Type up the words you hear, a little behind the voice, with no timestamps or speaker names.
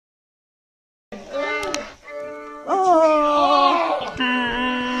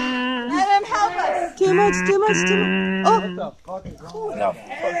much, too much, too much. Oh! What the fuck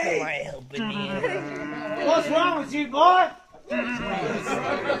am I helping you? What's wrong with you, boy?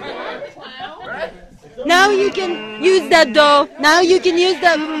 Now you can use that though. Now you can use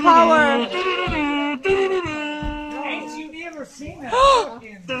that power. Ain't you never seen that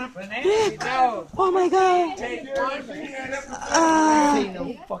fucking banana? No. Oh my god. Ain't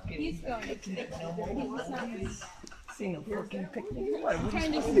no fucking picnic no more. Ain't no fucking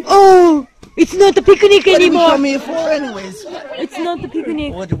picnic. Oh! It's not a picnic What did you anymore. come here for anyways? It's not a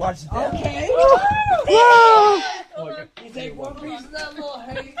picnic. What, to watch the Okay. Whoa! Hey, what was that little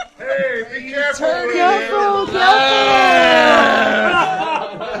hay? Hey, be careful. Careful, careful!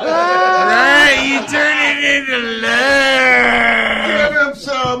 Right, you turn it into love. Give him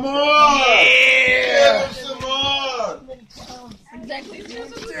some more. Yeah. Give him some more. Exactly.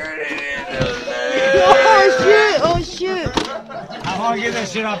 Turn it into Oh shit! Oh shit! How long get that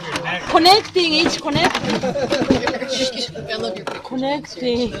shit off your neck? Connecting, it's connecting. I love your picture.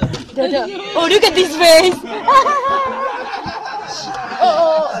 Connecting. Oh, look at this face!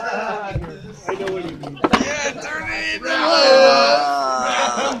 Oh! Yeah, turn it into love.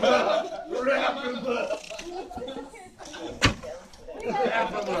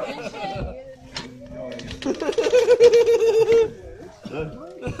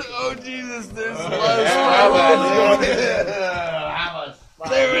 Oh Jesus, there's a lot of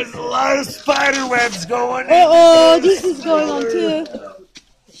there is a lot of spider webs going in. Oh, this is going on too.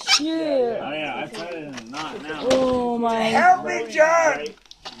 Shit. Oh yeah, I put it in a knot now. Oh my. Help me, John!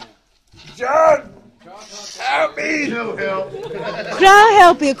 John! Help me! No help. Crown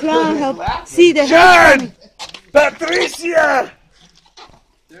help you, crown help. See the John! Patricia!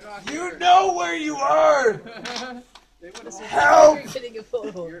 You know where you are! Help! Getting a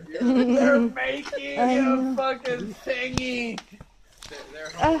photo. They're making a fucking thingy!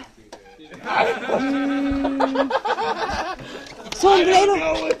 Sombrero. I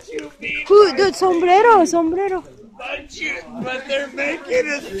know what you mean. Who? The sombrero, sombrero. But they're making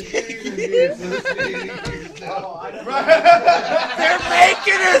a thingy! They're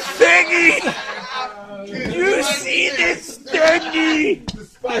making a thingy! You see this thingy? The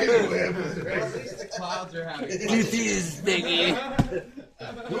spider web is right. You see this thingy?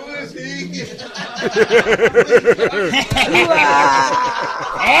 Who is he?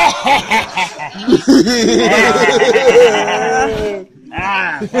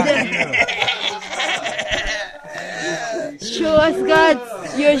 Show us God.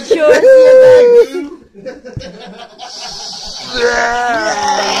 You show us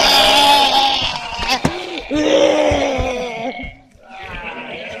your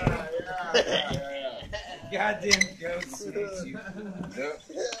Goddamn ghost.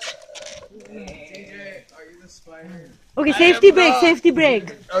 Okay, safety break, safety break.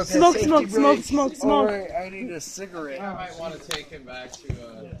 Okay, Smoke, safety smoke, smoke, break. smoke, smoke. Alright, I need a cigarette. I might want to take him back to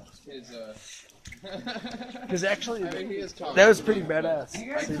his. Because actually, I mean, he is talking. that was pretty badass.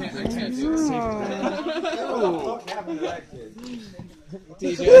 I can't do this.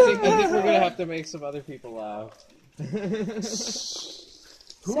 TJ, I think we're gonna have to make some other people laugh.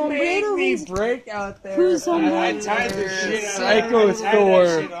 Who made me break out there? Who's sombrero? I tied the shit on Psycho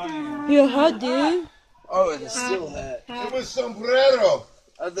Thor. You're hot, dude. Oh, the still hat. It was sombrero.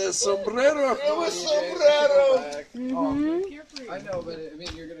 The sombrero. It was sombrero. Mm-hmm. I know, but I mean,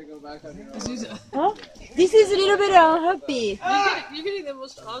 you're gonna go back on your own. Huh? This is a little bit unhappy. You're getting the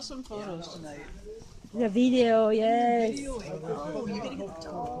most awesome photos tonight. The video, yes. Oh, you're gonna get the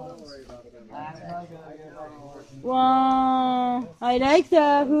top. Wow, I like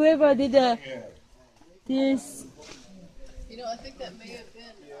that. Whoever did this You know, I think that may have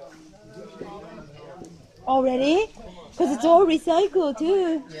been. already, because it's all recycled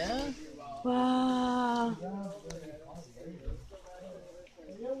too. Yeah. Wow.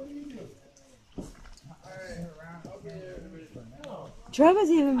 Travis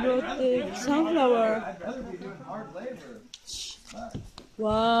even brought the sunflower.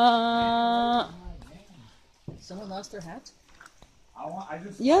 Wow. Someone lost their hat?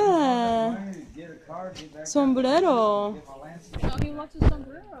 Yeah. Sombrero. Oh, he wants a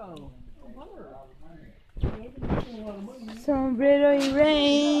sombrero. Sombrero y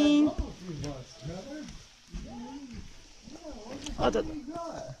rain. I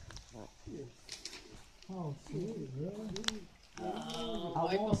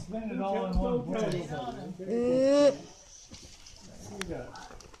won't spend it all in one place.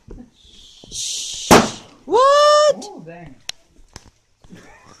 What? Oh, dang.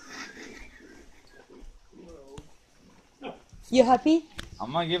 You happy?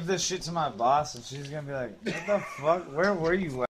 I'm gonna give this shit to my boss, and she's gonna be like, "What the fuck? Where were you?"